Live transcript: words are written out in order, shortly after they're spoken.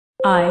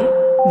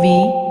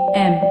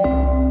IVM.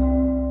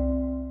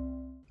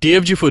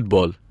 TFG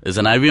Football is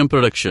an IVM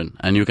production,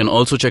 and you can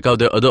also check out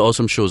their other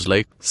awesome shows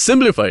like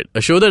Simplified,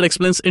 a show that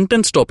explains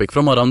intense topic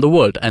from around the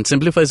world and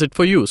simplifies it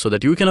for you so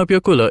that you can appear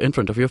cooler in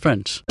front of your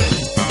friends.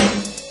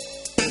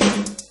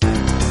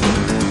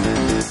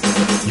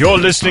 You're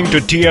listening to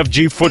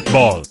TFG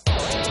Football.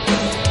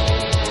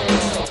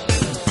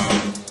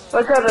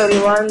 What's up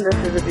everyone, this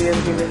is the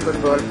TFG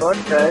Football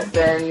Podcast,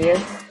 and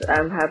yes,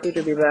 I'm happy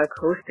to be back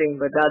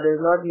hosting, but that does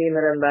not mean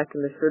that I'm back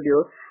in the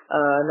studio.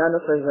 None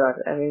of us are.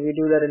 I mean, we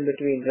do that in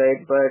between,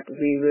 right? But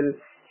we will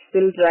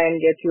still try and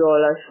get you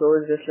all our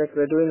shows just like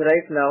we're doing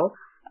right now.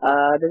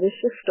 There's a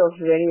shift of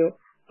venue.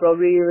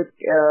 Probably with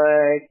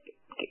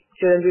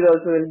Chiranjeev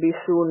also will be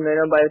soon.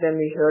 By the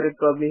time we hear it,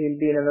 probably he'll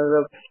be in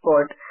another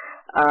spot.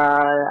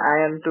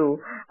 I am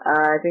too.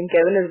 I think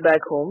Kevin is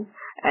back home.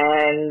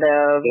 And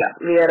I'm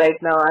right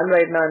now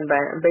in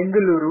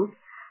Bengaluru.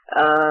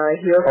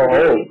 Here for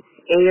the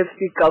AFC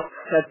Cup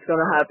that's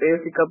gonna happen.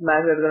 AFC Cup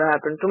match that's gonna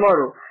happen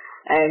tomorrow.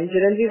 And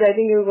Chiranjeev, I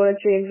think you're gonna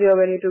change your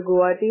venue to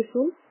Guwahati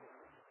soon.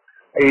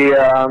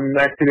 Yeah, I'm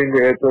actually in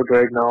the airport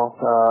right now.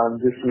 I'm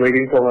just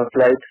waiting for my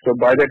flight. So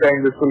by the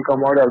time this will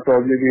come out, I'll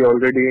probably be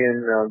already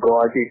in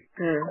Guwahati,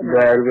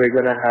 where we're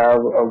gonna have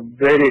a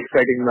very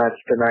exciting match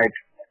tonight.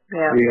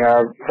 Yeah. We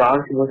have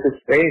France versus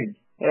Spain.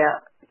 Yeah.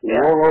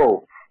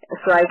 Whoa.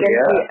 So I can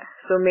see.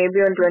 So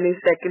maybe on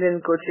 22nd in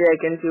Kochi, I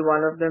can see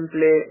one of them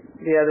play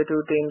the other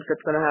two teams.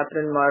 It's gonna happen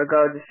in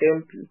Margao, the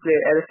same play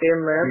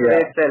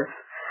itself.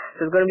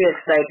 So it's going to be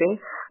exciting.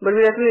 But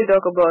we definitely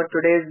talk about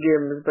today's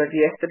games. But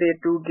yesterday,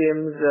 two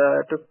games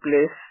took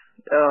place.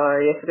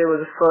 Yesterday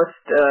was the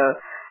first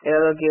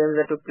game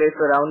that took place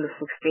for round of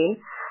 16.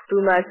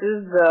 Two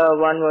matches.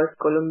 One was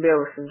Colombia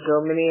versus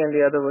Germany, and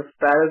the other was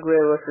Paraguay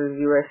versus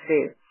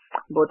USA.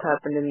 Both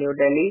happened in New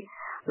Delhi.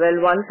 Well,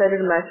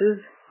 one-sided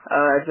matches.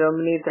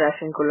 Germany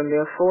thrashing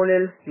Colombia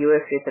 4-0.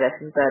 USA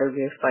thrashing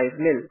Paraguay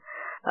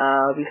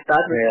 5-0. We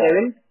start with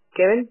Kevin.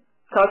 Kevin,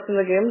 thoughts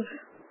on the games?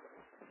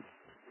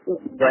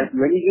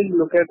 When you just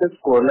look at the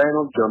scoreline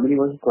of Germany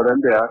versus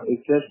Colombia, it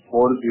says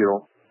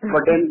 4-0.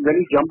 But then when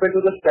you jump into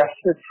the stats,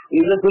 it's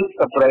a bit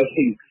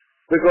surprising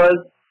because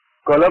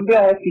Colombia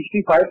has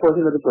 65%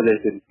 of the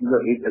possession.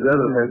 It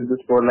doesn't have the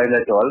scoreline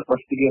at all. But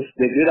yes,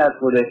 they did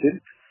have possession.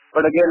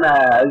 But again,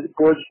 as the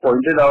coach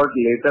pointed out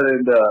later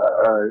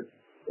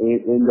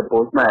in the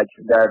post match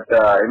that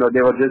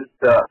they were just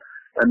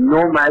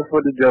no match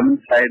for the German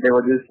side. They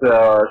were just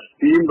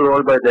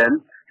steamrolled by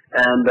them.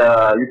 And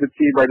you could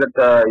see by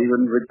that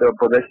even with the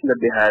possession that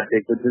they had,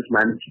 they could just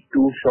manage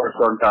 2 shots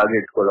on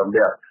target,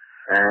 Colombia.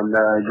 And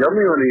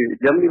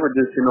Germany was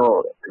just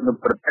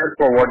prepared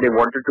for what they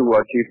wanted to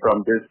achieve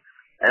from this,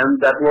 and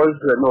that was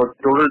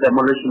total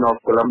demolition of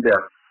Colombia.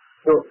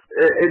 So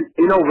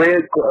in a way,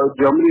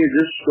 Germany is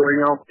just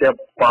showing off their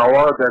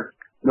power, that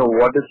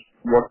what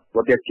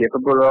they're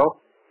capable of,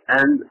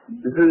 and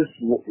this is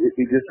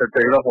just a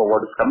trailer for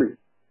what is coming.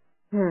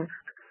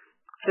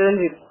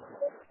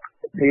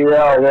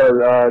 Yeah,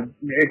 well,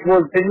 it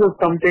was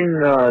something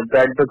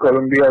that the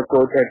Colombia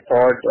coach had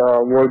thought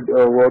would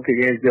work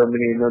against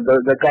Germany.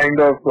 The kind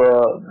of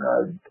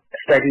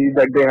strategy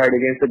that they had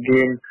against the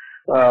game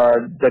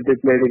that they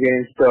played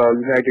against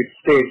United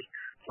States.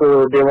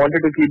 So they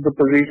wanted to keep the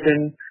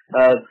position.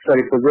 I'm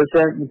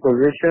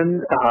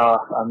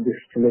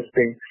just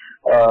listening.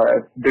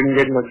 Didn't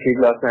get much sleep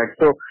last night.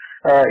 So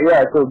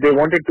they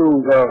wanted to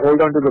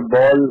hold on to the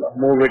ball,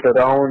 move it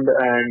around,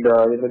 and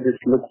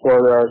just look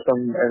for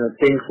some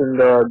things in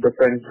the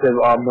defensive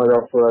armor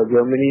of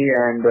Germany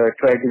and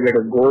try to get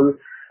a goal.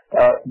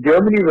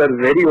 Germany were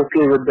very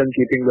okay with them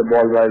keeping the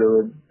ball, by the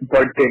way,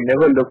 but they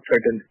never looked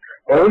threatened.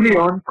 Early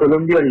on,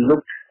 Colombia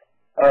looked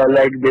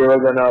like they were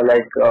gonna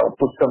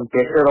put some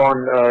pressure on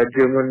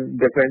German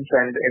defense,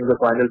 and in the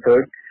final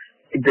third,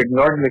 it did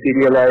not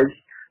materialize.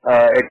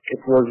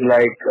 It was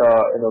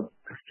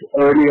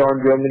early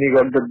on, Germany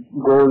got the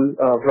goal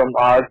from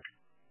Art,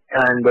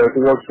 and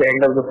towards the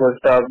end of the first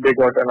half, they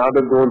got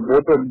another goal.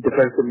 Both were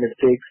defensive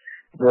mistakes.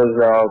 It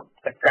was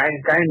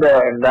kind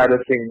of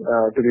embarrassing,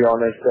 to be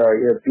honest.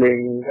 You're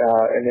playing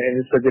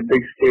in such a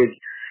big stage,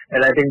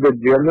 and I think the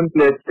German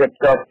players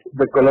stepped up.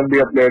 The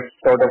Colombia players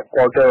sort of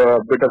caught a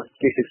bit of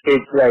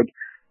stage fright.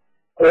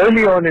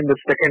 Early on in the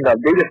second half,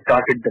 they just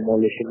started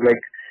demolishing.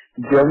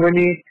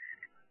 Germany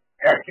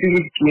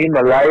actually came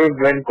alive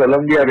when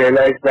Colombia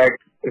realized that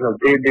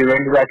they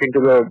went back into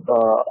the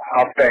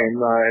halftime.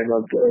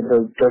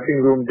 The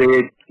dressing room,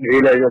 they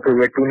realized, okay,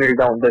 we're 2-0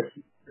 down. There's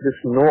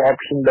no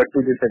option but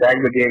to just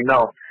attack the game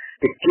now.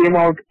 They came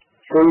out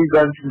full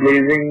guns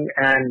blazing,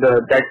 and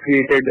that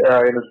created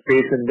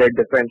space in their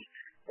defense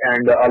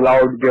and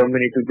allowed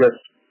Germany to just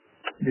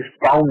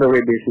pound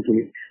away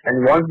basically.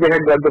 And once they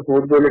had got the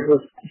 4th goal, it was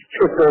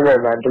just over,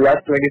 man. The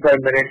last 25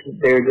 minutes,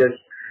 they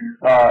just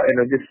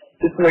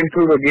went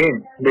through the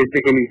game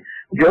basically.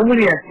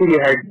 Germany actually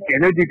had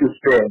energy to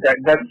spare.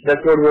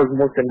 That's what was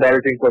most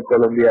embarrassing for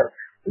Colombia.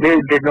 They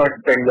did not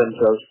spend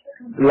themselves.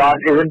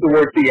 Even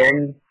towards the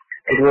end,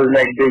 it was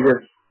like they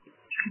just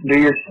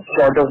they just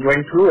sort of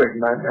went through it,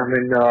 man. I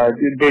mean,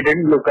 they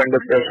didn't look under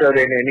pressure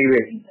in any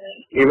way.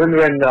 Even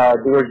when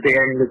towards the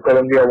end,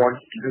 Colombia were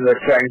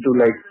trying to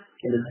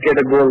get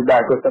a goal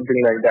back or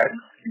something like that.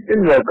 It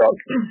didn't work out.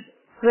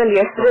 Well,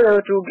 yesterday there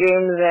were two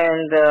games,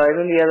 and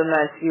even the other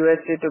match,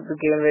 USA took the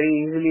game very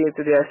easily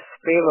into their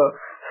favor.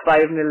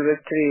 5-0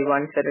 victory,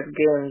 one-sided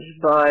games.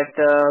 But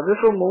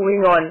before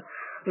moving on,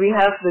 we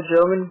have the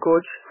German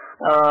coach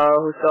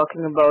who's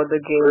talking about the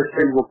game.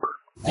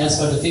 As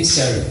for the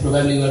fixture,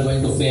 probably you are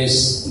going to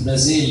face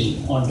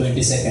Brazil on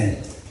 22nd.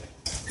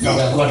 No.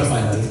 The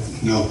quarterfinal.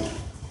 No.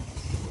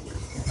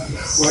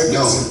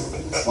 No.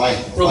 Why?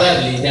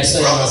 Probably. That's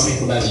why I'm asking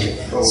probably.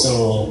 Oh.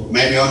 So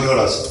maybe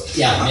Honduras.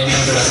 yeah, maybe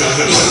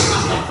Honduras.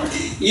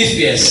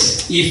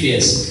 If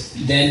yes,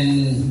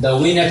 then the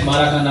win at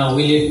Maracana,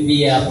 will it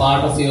be a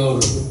part of your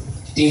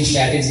team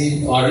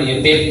strategy or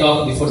a pep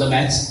talk before the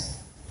match?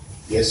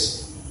 Yes.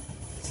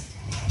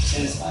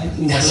 I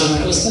think that's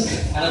one question.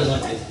 Another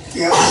one.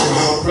 Yeah.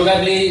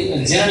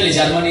 Probably, generally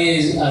Germany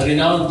is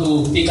renowned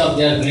to pick up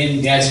their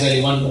game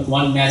gradually,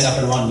 one match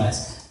after one match.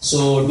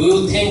 So, do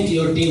you think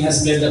your team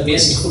has played the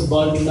best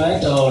football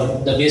tonight, or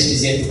the best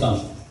is yet to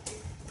come?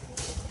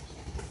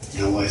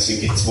 No, I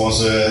think it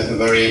was a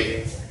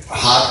very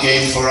hard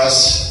game for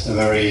us, a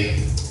very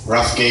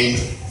rough game.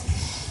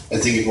 I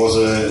think it was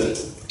a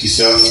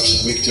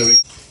deserved victory.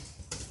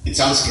 It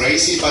sounds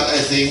crazy, but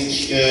I think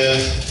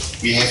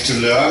we have to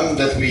learn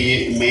that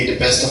we made the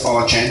best of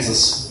our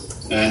chances.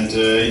 And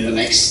in the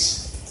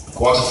next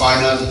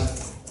quarterfinal,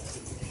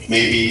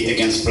 maybe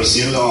against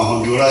Brazil or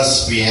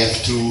Honduras, we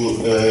have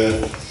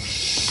to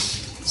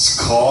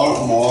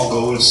score more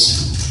goals.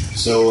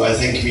 So I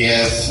think we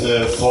have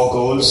 4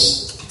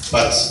 goals,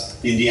 but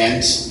in the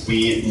end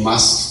we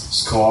must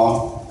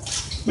score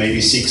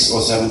maybe 6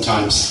 or 7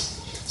 times.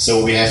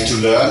 So we have to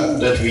learn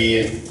that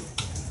we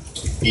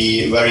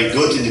be very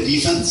good in the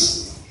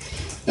defense,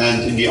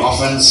 and in the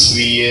offense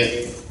we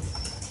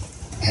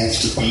have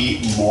to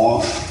be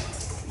more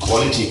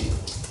quality.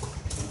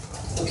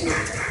 Okay.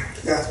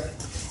 Yeah.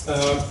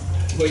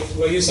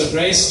 Were you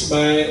surprised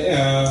by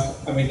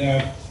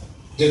the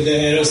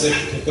errors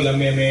that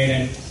Colombia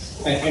made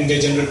and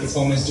their general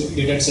performance?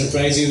 Did that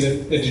surprise you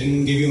that they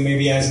didn't give you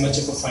maybe as much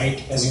of a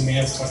fight as you may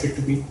have thought it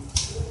to be?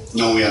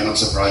 No, we are not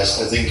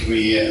surprised. I think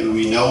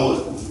we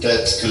know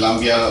that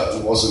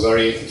Colombia was a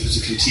very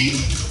physical team.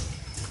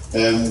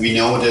 We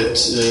know that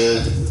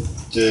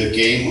the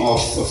game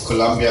of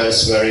Colombia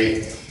is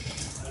very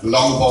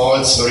long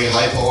balls, very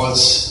high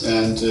balls,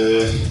 and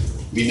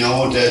we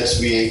know that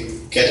we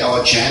get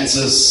our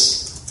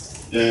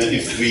chances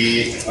if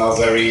we are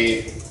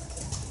very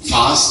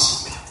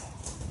fast.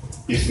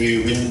 If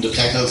we win the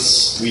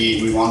tackles,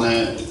 we want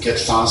to get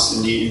fast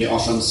in the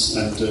offense,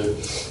 and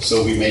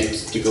so we made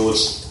the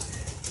goals.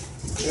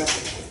 Yeah.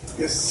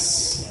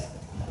 Yes.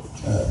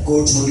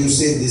 Coach, would you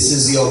say this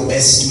is your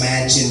best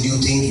match, and do you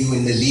think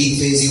in the league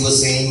phase you were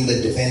saying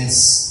the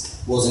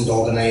defense wasn't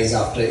organized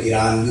after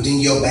Iran? You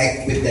think you're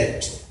back with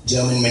that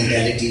German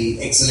mentality,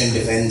 excellent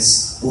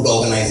defense, good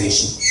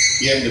organization?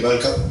 Here in the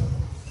World Cup?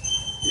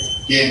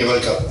 Here in the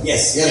World Cup?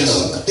 Yes, here in the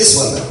World Cup. This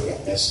World Cup, yeah.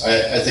 Yes,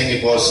 I think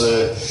it was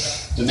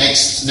the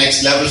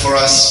next level for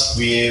us.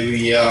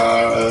 We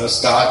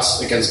start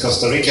against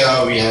Costa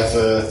Rica. We have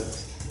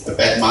a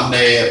bad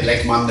Monday, a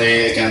black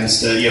Monday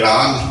against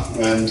Iran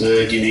and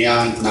Guinea.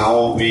 And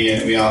now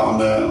we are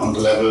on the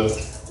level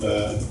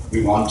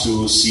we want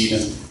to see the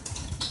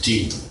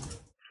team.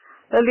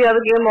 Well, the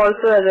other game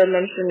also, as I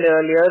mentioned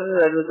earlier,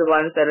 that was the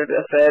one-sided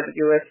affair,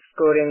 US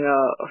scoring a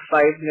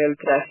 5-0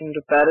 thrashing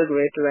to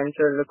Paraguay to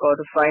enter the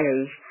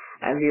quarterfinals,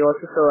 and we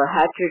also saw a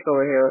hat-trick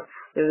over here.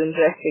 It was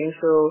interesting.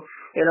 So,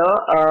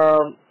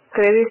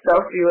 crazy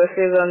stuff. USA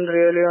is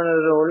really on a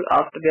roll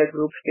after their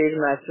group stage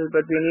matches,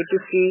 but we need to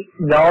see.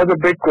 Now the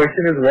big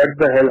question is what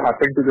the hell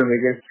happened to them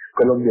against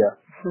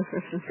Colombia?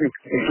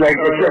 It's like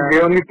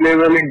they only play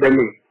well in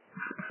Delhi.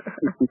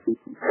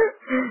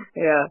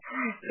 Yeah,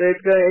 so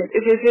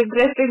it's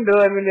interesting though.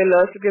 I mean, they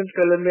lost against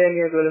Colombia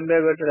and Colombia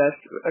got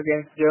thrashed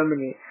against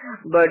Germany.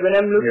 But when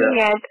I'm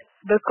looking at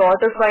the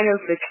quarterfinal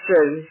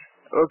fixtures,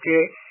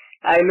 okay,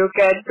 I look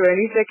at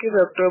 22nd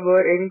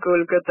October in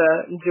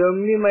Kolkata.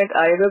 Germany might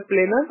either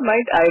play.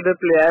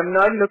 I'm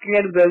not looking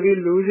at Brazil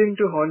losing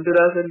to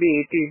Honduras on the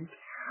 18th,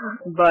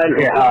 but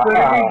it's going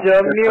to be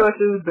Germany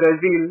versus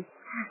Brazil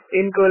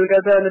in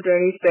Kolkata on the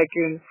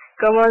 22nd.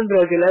 Come on,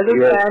 Brazil. As a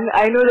fan,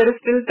 I know there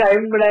is still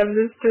time, but I'm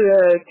just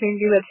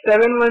thinking that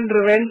 7-1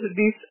 revenge,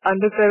 these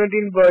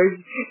under-17 boys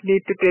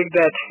need to take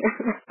that.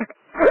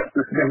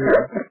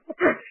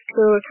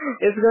 So,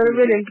 it's going to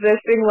be an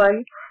interesting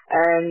one.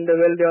 And,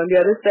 well, on the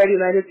other side,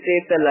 United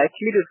States are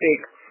likely to take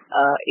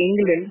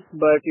England,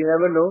 but you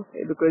never know,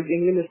 because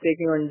England is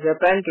taking on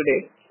Japan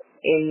today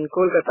in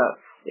Kolkata.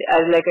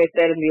 As like I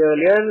said in the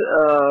earlier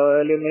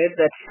minute,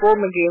 that 4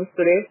 games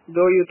today,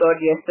 though you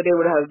thought yesterday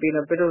would have been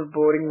a bit of a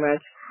boring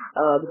match,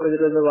 because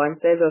it was a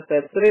one-sided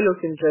affair. Today looks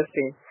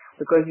interesting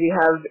because we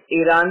have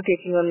Iran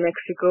taking on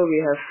Mexico,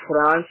 we have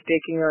France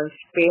taking on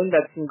Spain,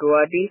 that's in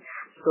Guwahati.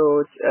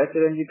 So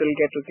Chiranjeev will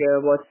get to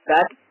watch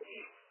that.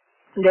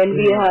 Then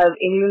we have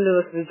England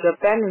versus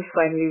Japan, and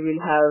finally we'll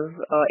have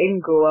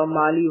in Goa,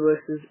 Mali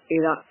versus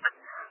Iraq.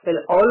 Well,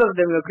 all of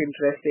them look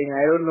interesting.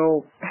 I don't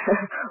know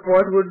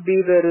what would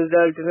be the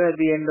result at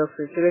the end of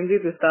it.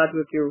 Chiranjeev, to start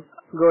with you.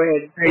 Go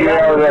ahead.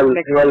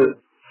 Well,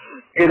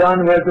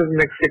 Iran versus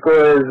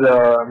Mexico is,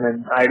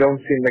 I don't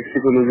see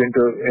Mexico losing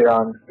to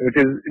Iran.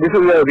 This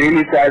is a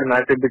really sad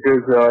matchup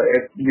because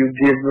if you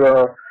give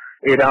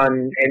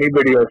Iran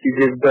anybody else, you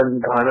give them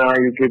Ghana,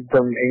 you give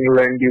them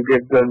England, you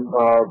give them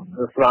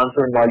France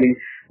or Mali,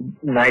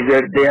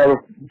 Niger, they have a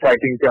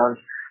fighting chance.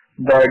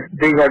 But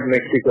they got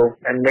Mexico,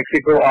 and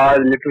Mexico are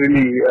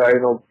literally,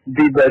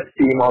 the best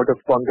team out of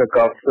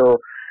CONCACAF. So,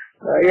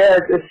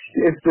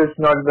 it's just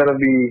not gonna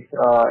be,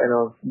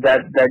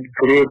 that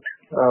great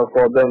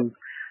for them.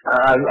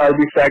 I'll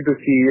be sad to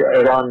see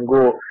Iran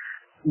go.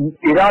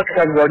 Iraq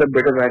has got a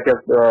better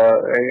matchup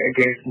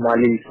against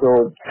Mali,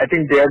 so I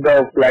think they are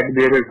the flag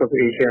bearers of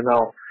Asia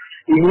now.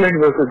 England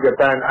versus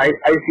Japan, I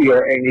see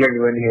England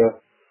win here.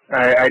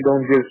 I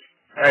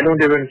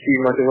don't even see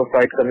much of a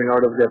fight coming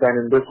out of Japan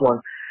in this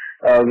one.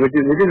 Which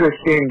is a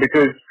shame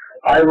because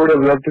I would have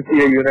loved to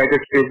see a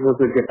United States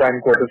versus Japan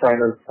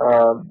quarterfinal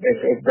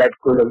if that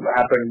could have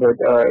happened, but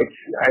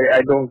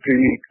I don't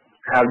really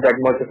have that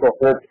much of a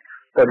hope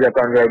for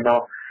Japan right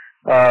now.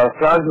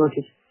 France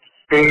versus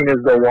Spain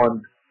is the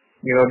one.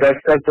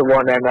 That's the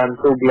one, and I'm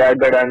so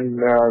glad that I'm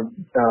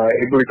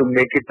able to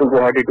make it to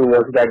Guwahati to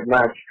watch that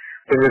match.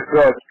 Fingers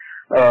crossed.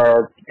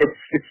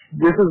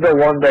 This is the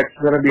one that's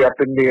going to be up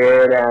in the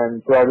air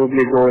and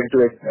probably go into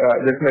it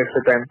this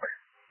next time.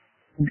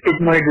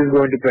 It might just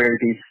go into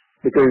penalties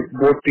because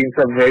both teams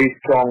have very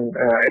strong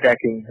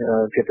attacking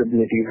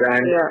capabilities,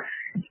 and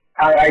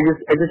I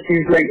just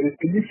feels like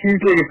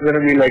it's going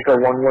to be like a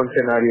 1-1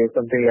 scenario,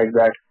 something like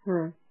that.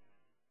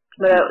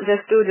 But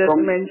just to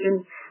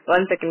mention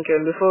 1 second,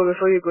 Kevin, before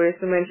you go,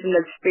 just to mention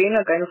that Spain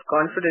are kind of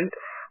confident,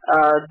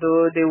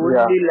 though they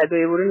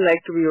wouldn't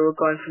like to be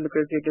overconfident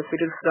because they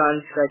defeated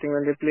France, I think,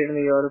 when they played in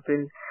the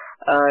European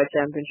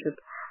Championship.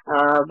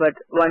 But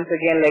once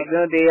again,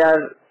 they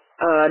are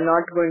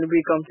not going to be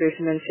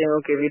complacent and saying,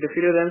 okay, we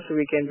defeated them, so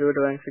we can do it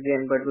once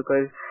again. But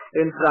because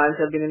even France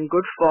have been in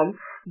good form,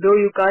 though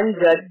you can't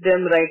judge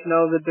them right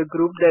now with the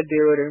group that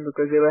they were in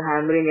because they were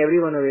hammering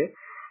everyone away.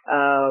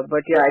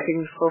 But I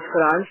think for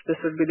France,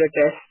 this would be the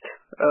test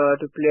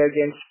to play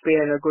against Spain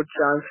and a good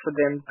chance for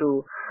them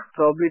to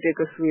probably take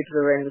a sweet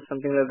revenge or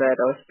something like that,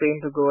 or Spain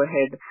to go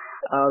ahead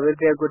with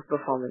their good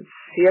performance.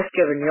 Yes,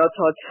 Kevin, your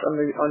thoughts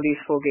on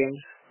these 4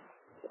 games?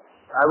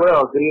 I would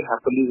agree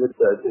happily with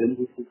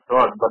Chiranjeev's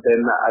thought, but then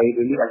I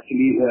really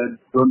actually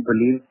don't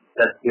believe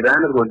that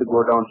Iran is going to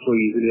go down so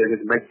easily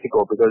against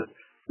Mexico because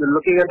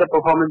looking at the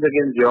performance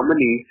against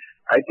Germany,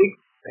 I think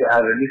they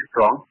are really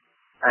strong.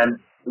 And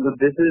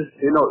this is,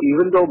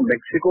 even though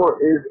Mexico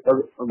is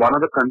one of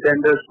the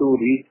contenders to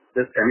reach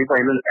the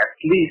semi-final at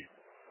least,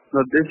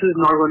 this is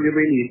not going to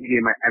be an easy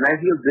game. And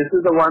I feel this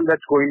is the one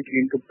that's going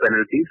into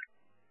penalties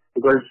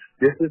because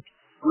this is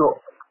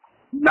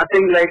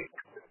nothing like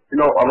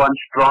one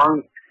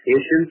strong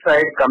Asian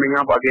side coming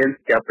up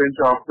against captains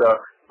of the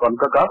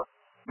CONCACAF.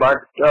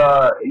 But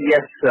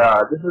yes,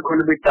 this is going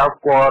to be tough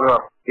for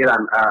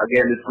Iran.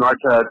 Again, it's not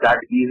that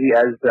easy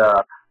as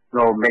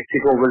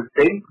Mexico will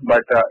think,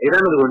 but Iran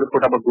is going to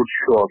put up a good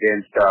show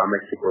against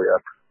Mexico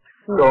here.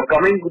 So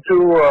coming to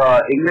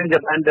England,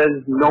 Japan,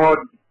 there's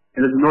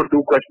no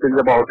 2 questions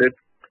about it.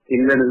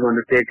 England is going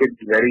to take it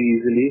very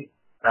easily.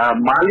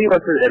 Mali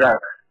versus Iraq.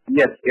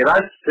 Yes,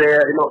 Iraq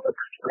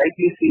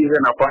slightly sees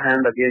an upper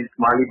hand against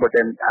Mali, but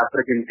then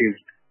African teams,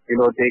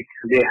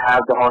 they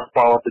have the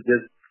horsepower to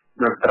just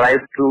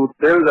drive through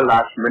till the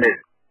last minute,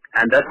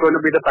 and that's going to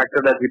be the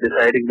factor that we're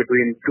deciding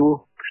between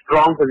 2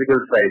 strong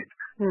physical sides.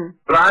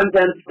 France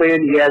and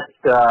Spain, yes,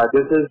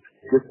 this is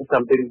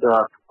something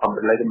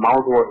like a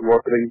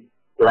mouth-watering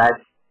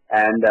clash,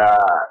 and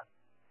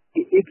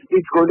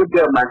it's going to be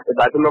a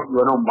battle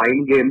of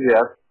mind games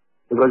here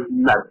because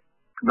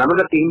none of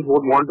the teams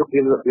would want to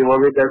give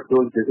away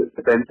those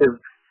defensive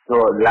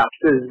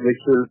lapses which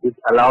will just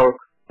allow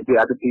the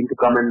other team to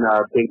come and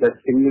take a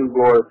single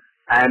goal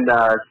and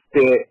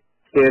stay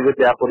with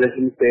their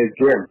possession-based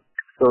game.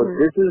 So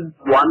this is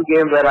one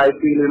game where I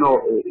feel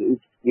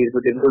it's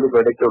difficult to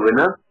predict a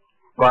winner.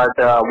 But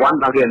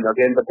again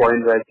the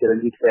point where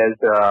Chiranjeev says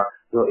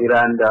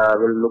Iran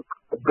will look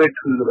a bit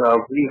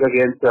weak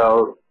against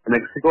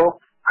Mexico.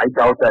 I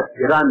doubt that.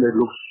 Iran will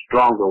look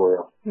strong over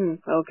here.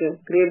 Okay,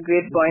 great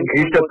point.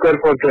 Great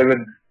for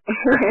Kevin.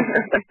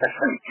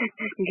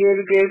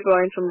 Great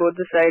points from both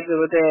the sides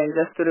over there. And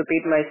just to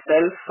repeat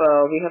myself,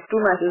 we have 2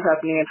 matches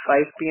happening at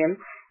 5 p.m.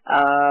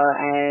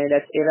 And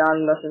that's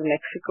Iran versus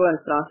Mexico and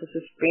France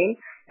versus Spain.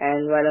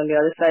 And while on the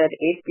other side at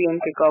 8 p.m.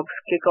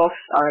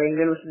 kickoffs are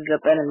England versus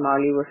Japan and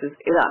Mali versus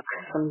Iraq.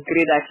 Some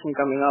great action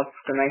coming up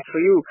tonight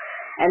for you.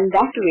 And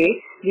that way,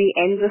 we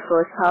end the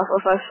first half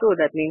of our show.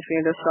 That means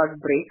we need a short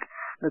break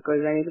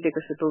because I need to take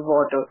a sip of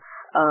water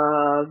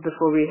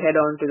before we head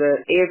on to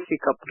the AFC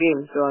Cup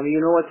game. So you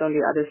know what's on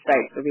the other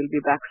side. So we'll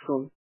be back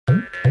soon.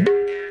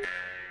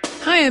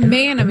 Hi, I'm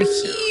May, and I'm a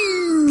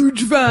huge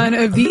huge fan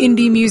of the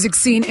indie music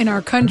scene in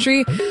our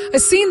country, a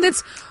scene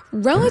that's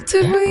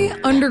relatively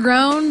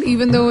underground,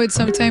 even though it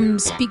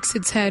sometimes speaks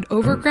its head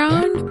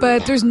overground,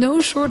 but there's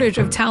no shortage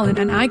of talent,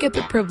 and I get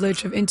the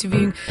privilege of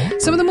interviewing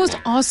some of the most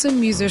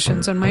awesome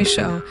musicians on my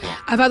show.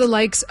 I've had the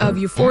likes of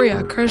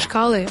Euphoria, Krish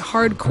Kale,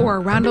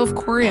 Hardcore, Randolph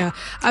Correa.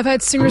 I've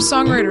had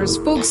singer-songwriters,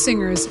 folk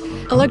singers,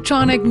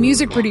 electronic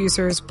music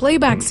producers,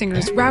 playback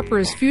singers,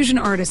 rappers, fusion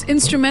artists,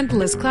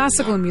 instrumentalists,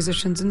 classical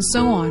musicians, and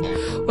so on.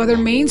 Whether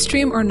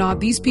mainstream or not,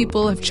 these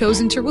people have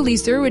chosen to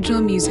release their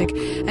original music,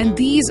 and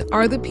these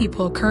are the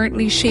people currently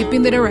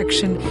shaping the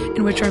direction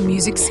in which our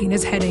music scene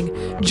is heading.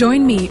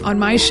 Join me on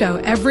my show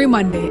every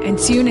Monday and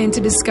tune in to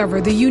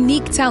discover the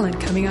unique talent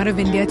coming out of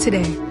India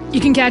today.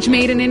 You can catch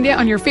Made in India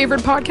on your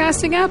favorite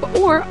podcasting app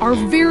or our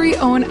very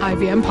own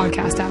IVM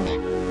podcast app.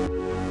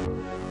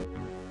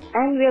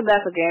 And we are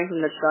back again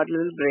from that short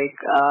little break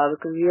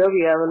because here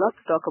we have a lot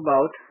to talk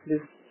about.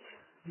 This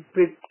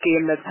big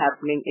game that's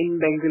happening in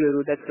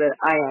Bengaluru, that's where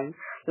I am.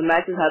 The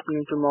match is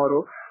happening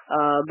tomorrow.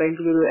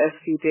 Bengaluru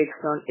FC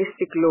takes on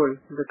Istiklol,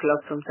 the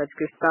club from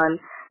Tajikistan.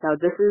 Now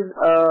this is,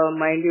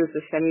 mind you, it's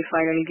a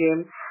semi-final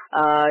game,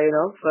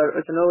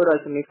 it's an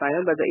overall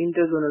semi-final, but the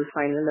interzonal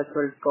final, that's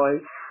what it's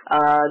called.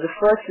 The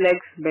first leg,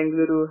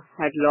 Bengaluru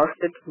had lost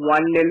it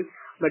 1-0,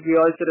 but we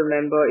also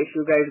remember, if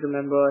you guys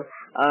remember,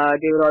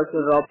 they were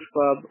also robbed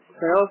from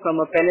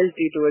a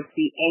penalty towards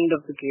the end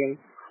of the game.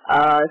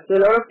 So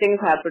a lot of things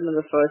happened in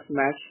the first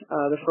match,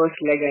 the first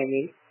leg I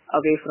mean,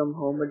 away from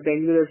home, but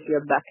Bengaluru FC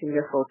are back in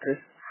their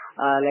fortress.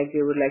 Like they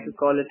would like to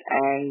call it,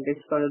 and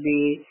it's going to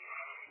be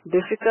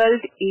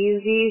difficult,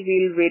 easy,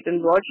 we'll wait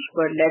and watch,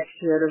 but let's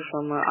hear it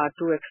from our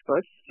two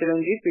experts.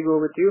 Chiranjeev, we go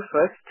with you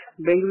first.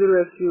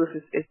 Bengaluru FC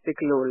versus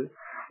Istiklol.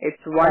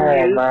 It's 1-0. Oh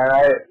man,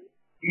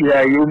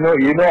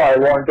 I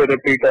want a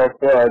repeat of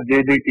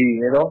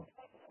JDT,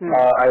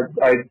 I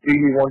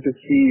really want to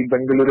see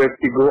Bengaluru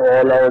FC go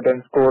all out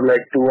and score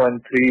like 2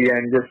 and 3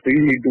 and just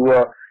really do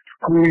a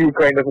screw you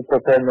kind of a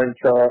performance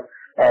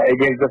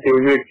against the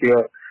favorites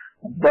here.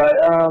 But,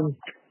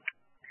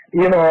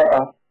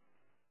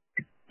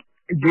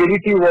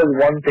 JDT was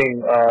one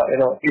thing,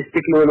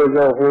 Istiklol is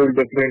a whole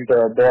different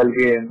ball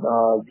game.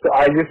 So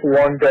I just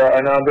want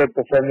another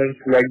performance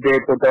like they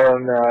put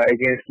on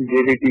against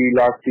JDT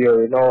last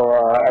year.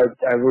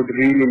 I would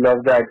really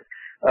love that.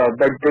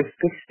 But this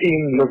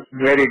team looks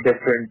very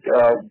different.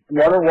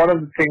 One of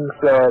the things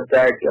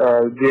that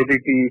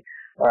JDT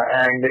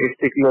and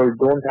Istiklol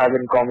don't have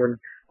in common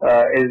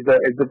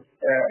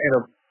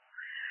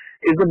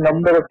is the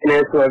number of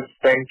players who have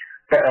spent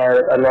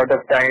a lot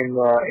of time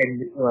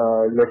in,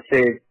 let's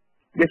say,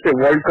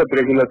 World Cup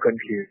regular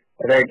countries,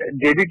 right?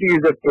 JDT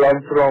is a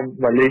club from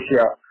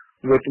Malaysia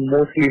with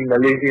mostly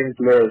Malaysian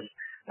players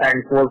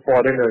and 4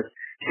 foreigners.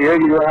 Here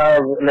you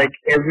have, like,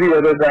 every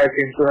other guy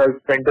seems to have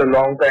spent a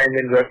long time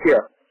in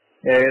Russia,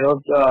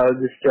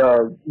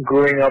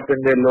 growing up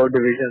in their lower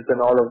divisions and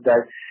all of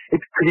that.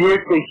 It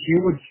creates a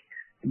huge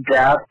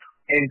gap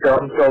in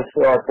terms of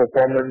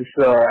performance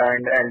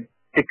and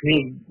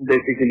technique,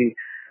 basically.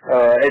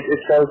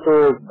 It's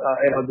also,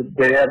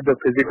 they have the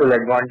physical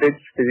advantage,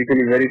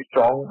 physically very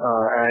strong,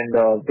 and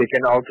they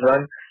can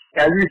outrun.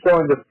 As we saw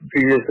in the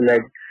previous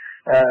leg,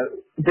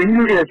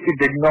 Bengaluru FC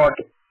did not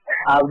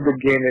have the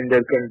game in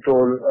their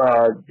control.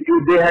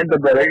 They had the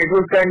ball. It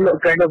was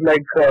kind of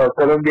like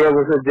Colombia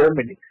versus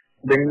Germany.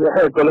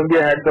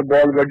 Colombia had the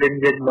ball but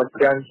didn't get much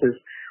chances.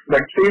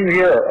 But same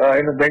here,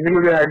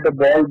 Bengaluru had the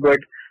ball but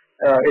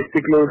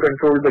Istiklol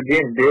controlled the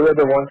game. They were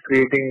the ones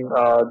creating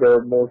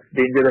the most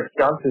dangerous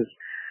chances.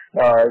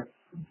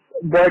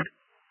 But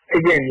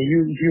again,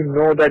 you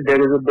know that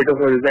there is a bit of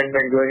a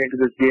resentment going into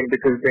this game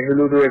because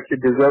Bengaluru FC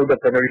deserved the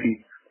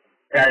penalty.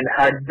 And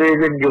had they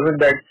been given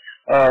that,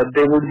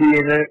 they would be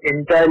in an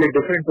entirely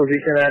different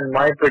position. And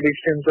my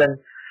predictions and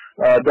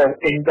the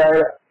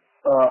entire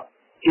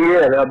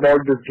air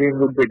about this game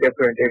would be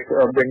different. If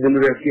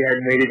Bengaluru FC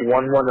had made it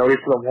 1-1 away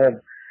from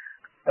home,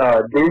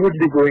 they would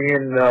be going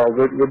in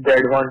with the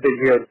advantage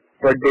here.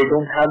 But they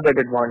don't have that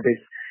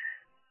advantage.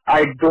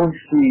 I don't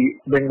see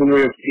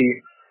Bengaluru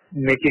FC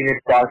making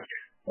it past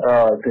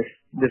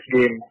this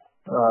game.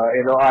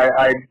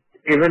 I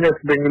even if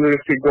Bengaluru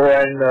FC go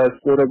and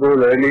score a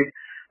goal early,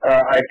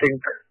 I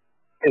think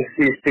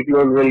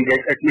Istiklol will get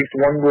at least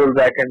one goal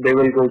back, and they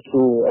will go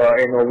through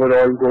in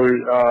overall goal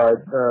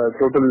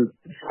total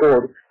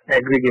score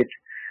aggregate.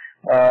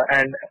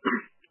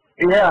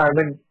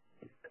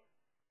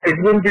 It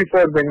will be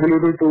for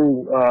Bengaluru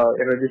to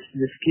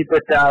just keep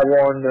a tab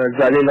on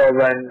Zalilov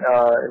and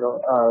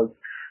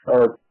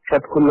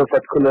Fatkullah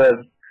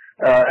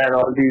and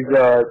all these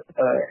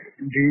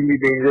really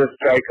dangerous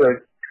strikers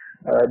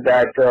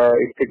that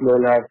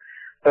Istiklol have.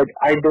 But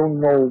I don't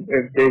know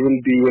if they will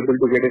be able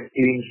to get a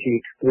clean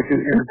sheet, which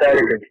is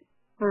imperative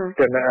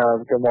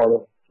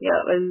tomorrow.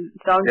 Yeah, well,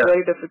 it sounds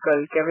very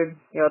difficult. Kevin,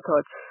 your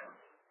thoughts?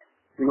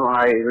 I'm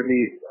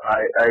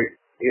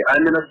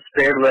in a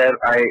state where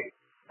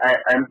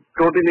I'm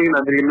totally in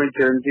agreement with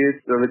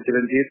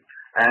Chiranjeev.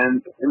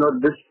 And,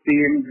 this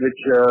team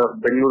which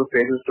Bengaluru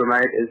faces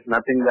tonight is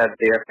nothing that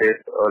they have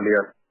faced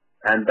earlier.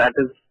 and that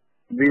is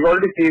we've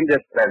already seen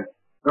their strength.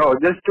 No,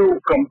 just to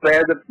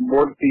compare the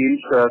both teams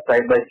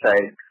side by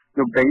side.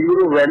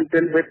 Bengaluru went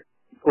in with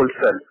full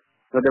strength.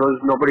 So there was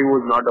nobody who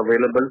was not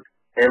available.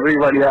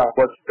 Everybody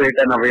was fit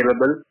and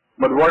available.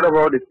 But what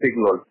about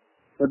Istiklol?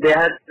 So they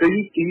had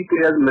three key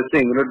players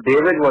missing.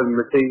 David was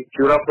missing,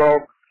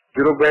 Churopov,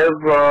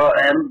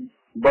 and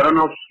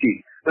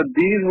Baranovsky. So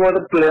these were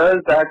the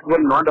players that were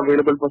not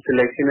available for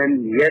selection,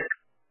 and yet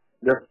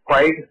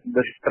despite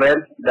the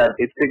strength that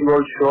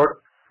Istiklol showed,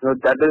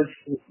 that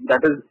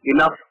is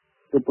enough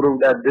to prove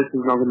that this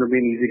is not going to be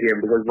an easy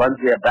game, because once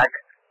they are back,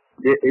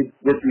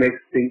 this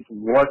makes things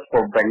worse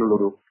for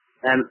Bengaluru.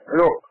 And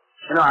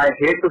I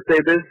hate to say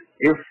this,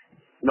 if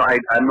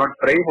I'm not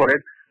praying for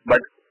it, but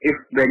if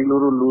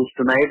Bengaluru lose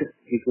tonight,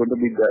 it's going to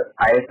be the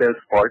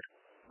ISL's fault.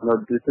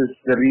 This is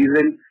the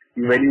reason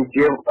when you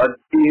give a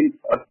team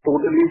a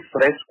totally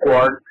fresh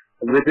squad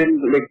within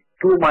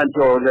 2 months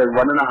or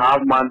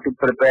 1.5 months to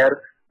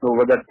prepare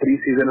over the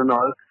pre-season and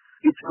all,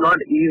 it's not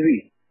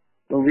easy.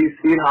 We've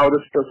seen how the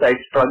side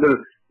struggled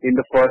in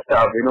the first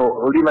half.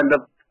 Only when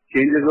the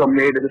changes were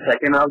made in the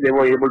second half, they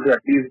were able to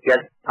at least get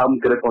some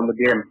grip on the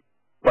game.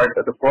 But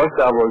the first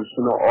half was,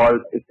 all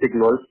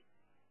Istiklol.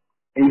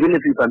 Even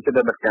if you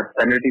consider the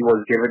penalty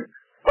was given,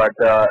 but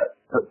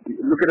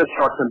look at the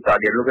shots on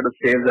target, look at the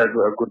saves that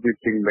Gurpreet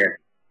Singh made.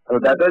 So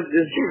that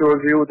just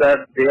shows you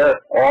that they are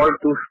all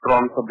too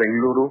strong for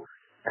Bengaluru.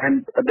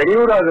 And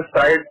Bengaluru are the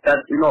side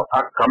that,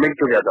 are coming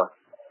together.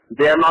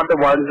 They are not the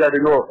ones that,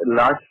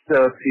 last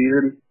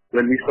season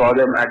when we saw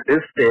them at this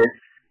stage,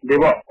 they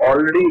were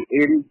already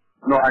in,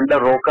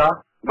 under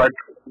Roka, but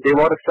they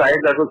were a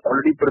side that was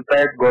already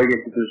prepared going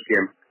into this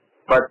game.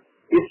 But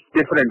it's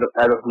different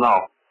as of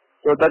now.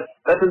 So that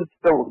is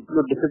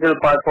the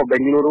difficult part for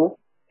Bengaluru,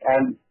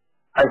 and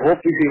I hope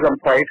we see some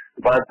fight,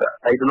 but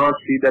I do not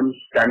see them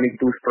standing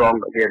too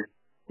strong against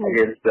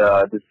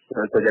this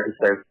Sajati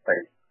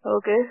side.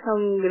 Okay,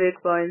 some great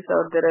points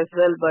out there as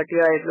well, but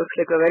yeah, it looks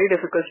like a very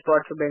difficult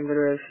spot for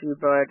Bengaluru FC,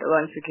 but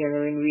once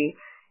again, we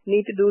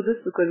need to do this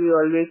because we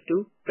always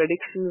do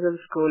predictions and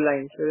score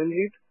lines.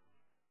 Ranjit?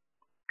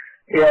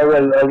 Yeah,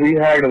 well, we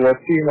had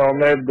Wasim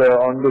Ahmed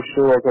on the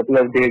show a couple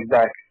of days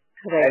back.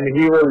 Right. And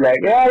he was like,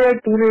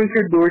 2-0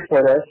 should do it for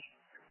us.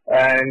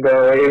 And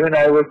even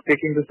I was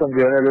speaking to some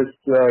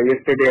journalists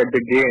yesterday at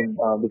the game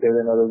because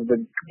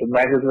the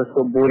matches were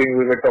so boring.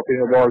 We were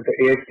talking about the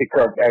AFC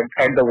Cup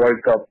at the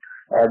World Cup.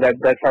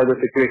 That's how the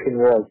situation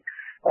was.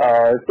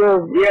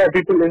 So yeah,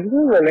 people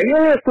were like,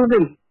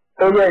 2-0.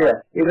 So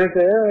yeah. Either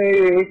say,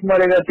 ek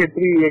marega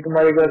Chitri, ek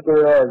marega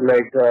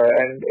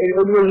and it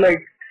was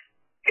like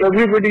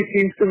everybody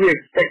seems to be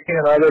expecting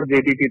another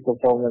JTT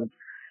performance.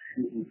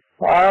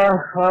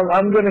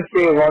 I'm going to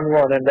say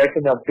 1-1, and that's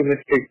an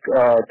optimistic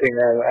thing.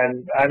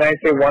 And I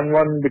say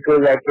 1-1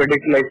 because I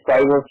predict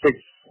 5 or 6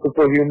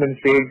 superhuman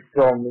saves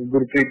from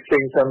Gurpreet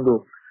Singh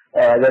Sandhu.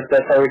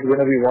 That's how it's going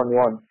to be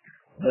 1-1.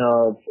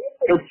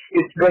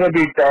 It's going to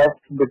be tough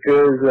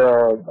because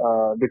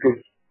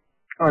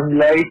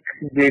unlike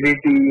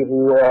JDT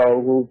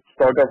who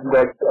sort of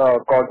got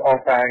caught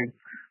offhand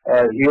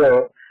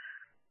here,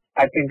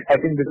 I think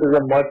this is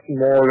a much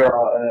more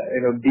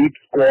deep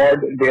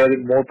squad. They are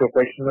more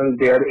professional.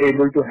 They are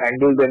able to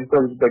handle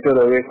themselves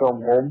better away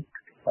from home.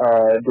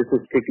 This is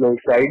Istiklol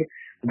side.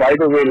 By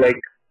the way,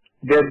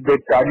 their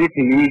Tajik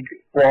league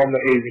form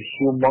is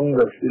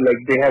humongous.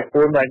 They have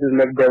 4 matches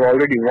left. They've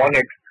already won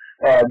it.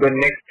 The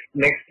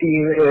next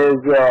team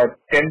is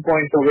 10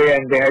 points away,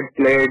 and they had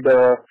played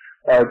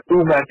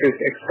 2 matches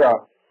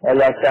extra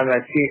last time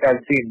I've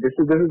seen. This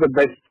is the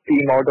best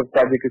team out of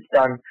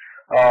Tajikistan.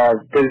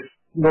 There's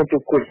no two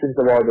questions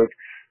about it.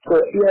 So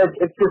yeah,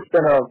 it's just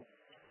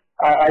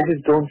I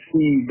just don't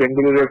see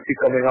Bengaluru FC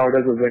coming out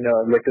as a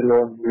winner, let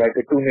alone like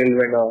a 2-0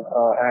 winner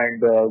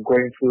and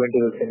going through into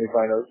the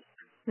semi-finals.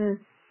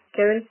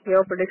 Kevin,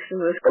 your prediction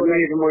was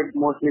it's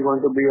mostly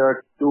going to be a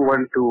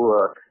 2-1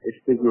 to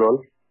Istiklol.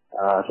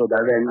 So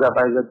that ends up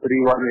as a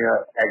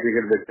 3-1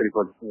 aggregate victory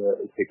for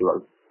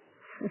Istiklol.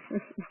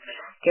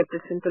 Kept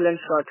it simple and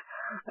short.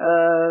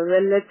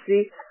 Well, let's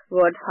see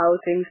how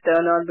things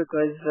turn out,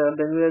 because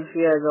Bengaluru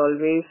FC has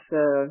always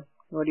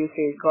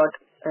got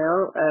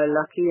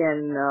lucky,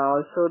 and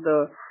also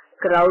the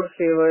crowd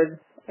favored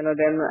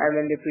them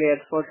when they play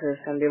at Fortress,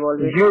 and they've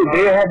always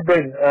they have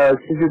been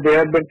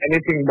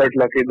anything but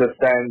lucky this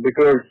time,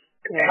 because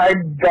had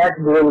that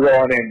goal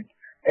gone in,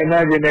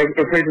 imagine if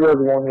it was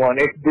 1-1,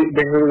 if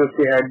Bengaluru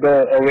FC had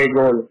the away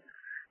goal,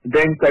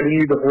 then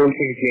suddenly the whole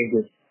thing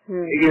changes.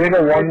 Even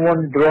a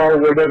 1-1 draw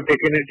would have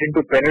taken it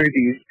into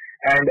penalties,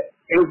 and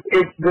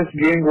if this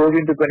game goes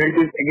into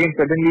penalties again,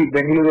 suddenly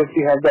Bengaluru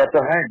FC have the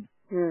upper hand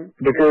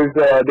because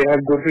they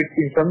have Gurpreet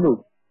Singh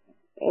Sandhu.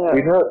 Yeah.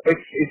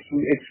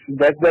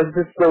 That's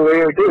just the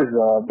way it is.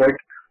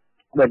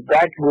 But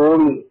that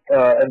goal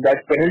and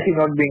that penalty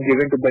not being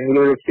given to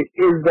Bengaluru FC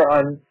is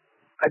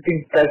I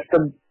think that's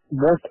the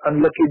most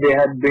unlucky they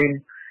have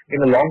been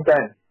in a long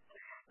time.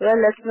 Well,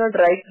 let's not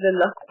write the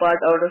luck part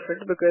out of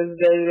it because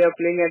they are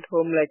playing at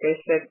home, like I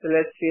said. So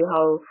let's see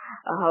how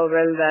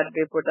well that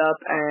they put up.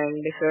 And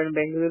if you're in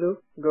Bengaluru,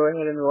 go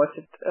ahead and watch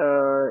it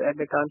at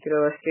the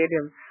Kanteerava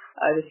Stadium.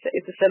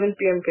 It's a 7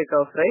 p.m.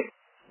 kickoff, right?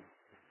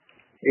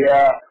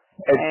 Yeah,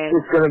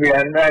 it's going to be,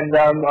 and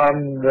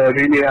I'm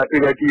really happy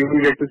that you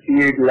will get to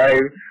see it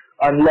live,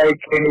 unlike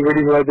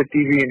anybody who has a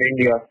TV in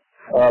India,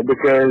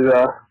 because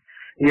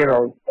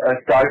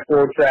Star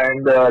Sports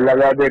and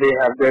Lagadere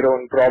have their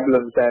own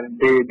problems, and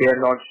they are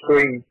not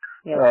showing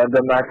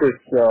the matches.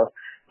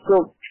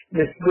 So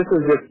this is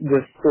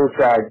just so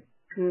sad,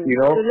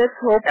 So let's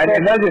hope. And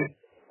imagine,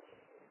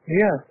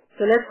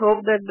 So let's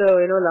hope that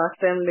last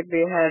time like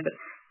they had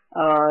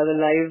the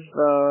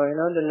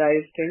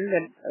live thing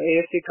that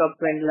AFC Cup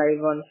went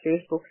live on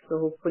Facebook. So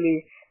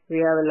hopefully we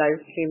have a live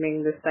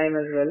streaming this time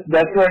as well.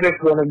 That's what it's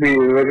going to be.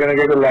 We're going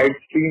to get a live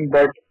stream,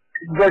 but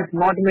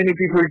not many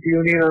people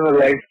tune in on a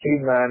live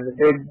stream, man.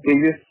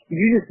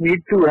 You just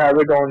need to have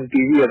it on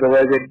TV,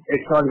 otherwise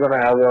it's not going to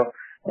have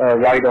a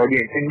wide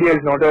audience. India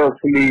is not a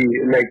fully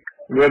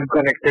web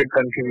connected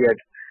country yet.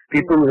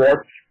 People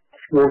watch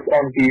sports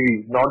on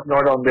TV,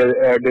 not on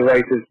their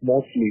devices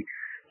mostly.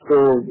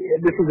 So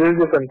this is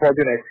just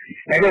unfortunate.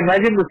 And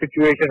imagine the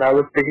situation. I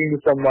was speaking to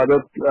some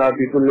other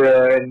people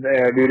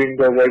during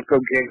the World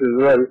Cup games as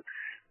well.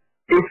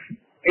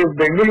 If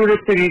Bengaluru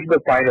is to reach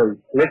the final,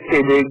 let's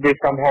say they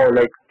somehow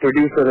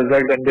produce a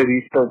result and they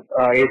reach the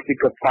AFC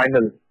Cup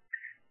final,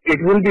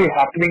 it will be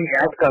happening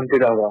at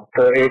Kanteerava,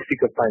 the AFC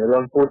Cup final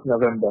on 4th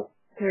November,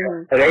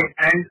 right?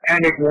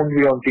 And it won't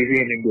be on TV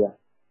in India.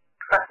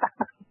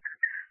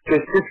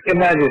 Just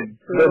imagine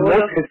the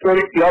most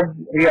historic club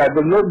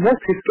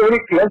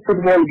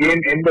football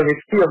game in the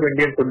history of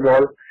Indian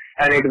football,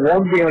 and it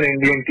won't be on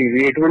Indian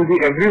TV. It will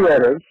be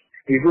everywhere else.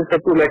 You just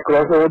have to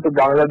cross over to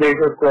Bangladesh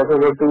or cross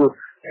over to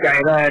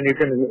China and you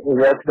can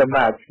watch the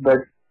match. But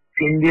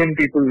Indian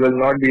people will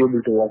not be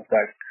able to watch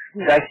that.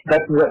 That's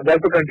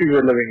the country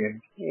we're living in.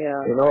 Yeah.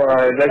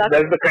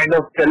 That's the kind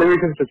of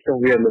television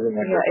system we are living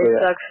in. Yeah, it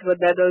sucks, but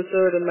that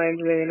also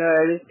reminds me,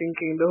 I was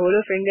thinking the whole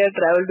of India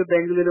traveled to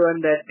Bengaluru on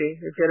that day.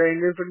 If you're an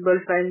Indian football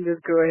fan,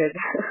 just go ahead.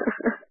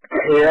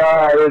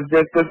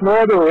 There's no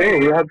other way.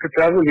 You have to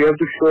travel, you have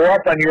to show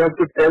up, and you have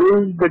to tell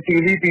the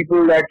TV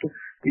people that,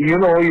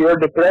 you are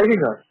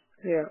depriving us.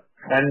 Yeah.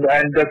 And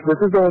this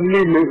is the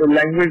only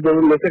language they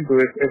will listen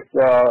to. If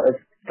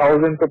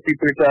thousands of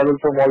people travel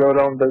from all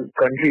around the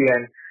country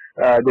and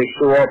they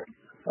show up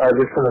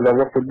just for the love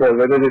of football.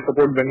 Whether they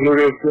support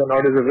Bengaluru FC or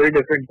not is a very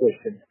different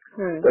question.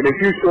 But if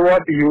you show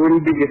up, you will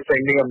be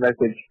sending a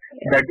message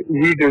that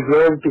we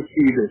deserve to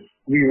see this.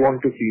 We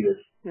want to see this.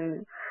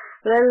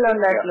 Well, on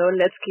that note,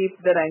 let's keep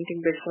the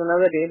ranking bits for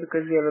another day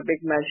because we have a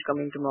big match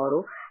coming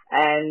tomorrow.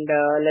 And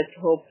let's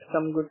hope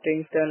some good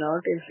things turn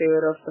out in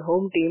favor of the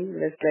home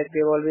team, just like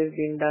they've always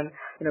been done,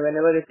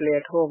 whenever they play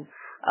at home.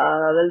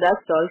 Well,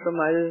 that's all from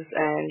us,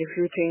 and if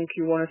you think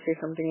you want to say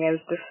something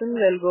else different,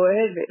 well, go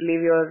ahead, leave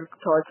your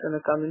thoughts in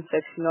the comment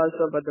section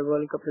also about the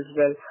World Cup as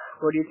well.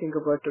 What do you think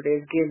about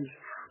today's games?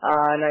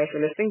 Now, if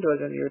you're listening to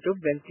us on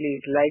YouTube, then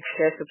please like,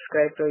 share,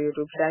 subscribe to our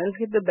YouTube channel,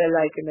 hit the bell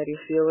icon that you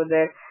see over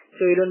there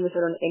so you don't miss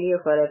out on any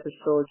of our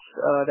episodes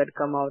that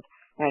come out.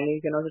 And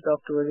you can also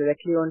talk to us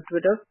directly on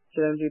Twitter,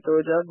 Chiranjit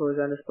Oja,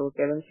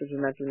 _Kevin,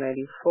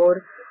 Matthew94.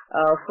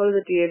 Follow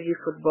the TFG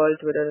Football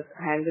Twitter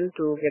handle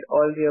to get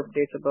all the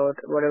updates about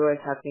whatever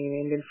is happening in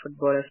Indian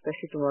football,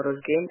 especially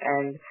tomorrow's game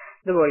and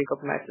the World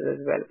Cup matches as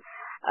well.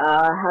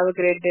 Have a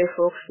great day,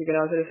 folks. You can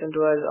also listen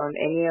to us on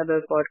any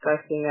other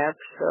podcasting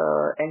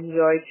apps.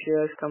 Enjoy,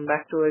 cheers, come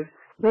back to us.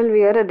 Well,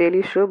 we are a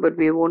daily show, but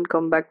we won't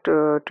come back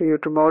to you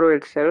tomorrow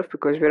itself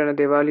because we're on a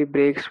Diwali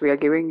break. So we are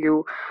giving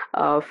you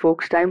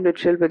folks time to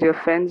chill with your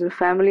friends and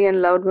family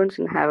and loved ones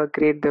and have a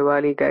great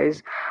Diwali,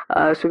 guys.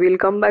 So we'll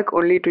come back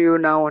only to you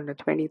now on the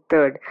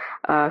 23rd.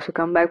 So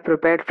come back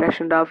prepared,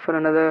 freshened up for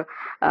another,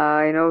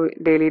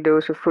 daily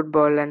dose of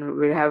football, and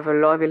we'll have a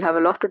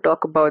lot to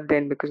talk about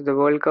then because the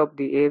World Cup,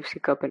 the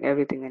AFC Cup, and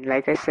everything. And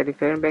like I said,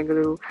 if you're in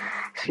Bengaluru,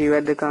 see you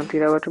at the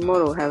Kanteerava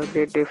tomorrow. Have a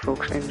great day,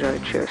 folks. Enjoy.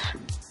 Cheers.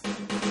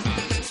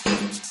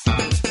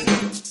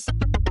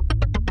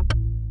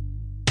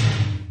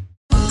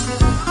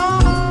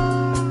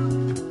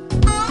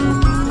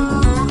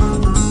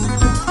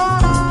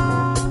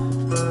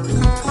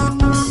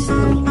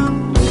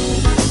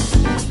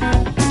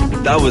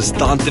 That was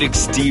Tantric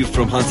Steve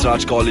from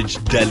Hansraj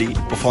College, Delhi,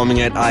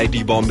 performing at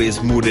IIT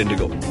Bombay's Mood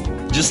Indigo.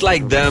 Just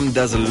like them,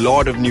 there's a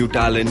lot of new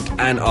talent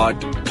and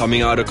art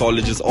coming out of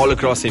colleges all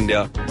across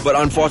India, but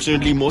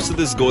unfortunately most of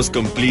this goes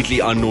completely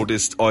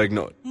unnoticed or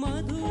ignored.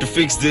 To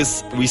fix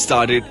this, we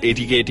started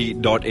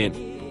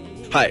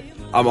ATKT.in. Hi,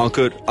 I'm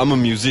Ankur, I'm a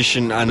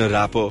musician and a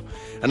rapper,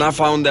 and I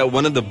found that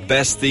one of the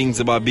best things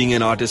about being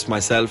an artist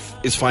myself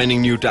is finding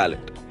new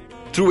talent.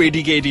 Through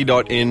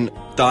ATKT.in,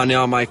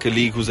 Tanya, my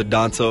colleague who's a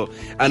dancer,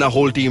 and our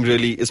whole team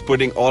really is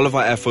putting all of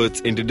our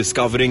efforts into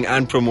discovering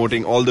and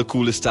promoting all the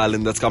coolest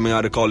talent that's coming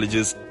out of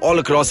colleges all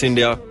across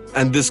India.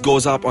 And this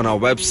goes up on our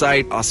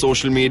website, our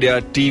social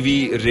media,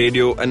 TV,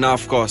 radio, and now,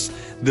 of course,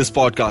 this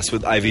podcast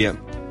with IVM.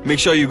 Make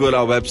sure you go to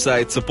our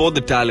website, support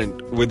the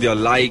talent with your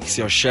likes,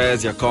 your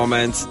shares, your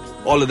comments.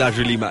 All of that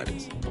really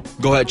matters.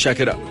 Go ahead, check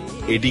it out.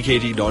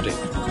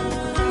 atkt.in.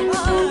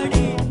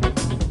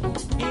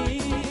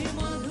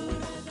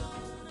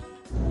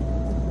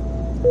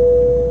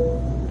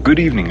 Good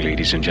evening,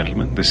 ladies and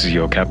gentlemen. This is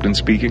your captain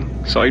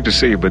speaking. Sorry to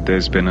say, but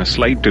there's been a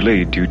slight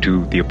delay due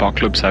to the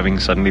apocalypse having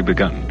suddenly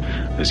begun.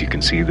 As you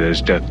can see,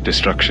 there's death,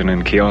 destruction,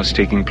 and chaos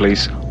taking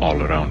place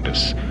all around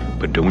us.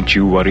 But don't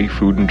you worry,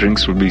 food and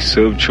drinks will be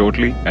served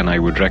shortly, and I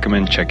would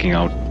recommend checking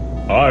out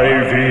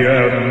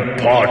IVM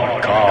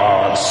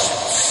Podcasts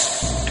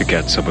to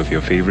get some of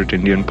your favorite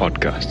Indian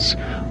podcasts.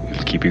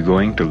 We'll keep you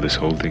going till this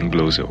whole thing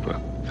blows over.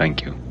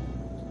 Thank you.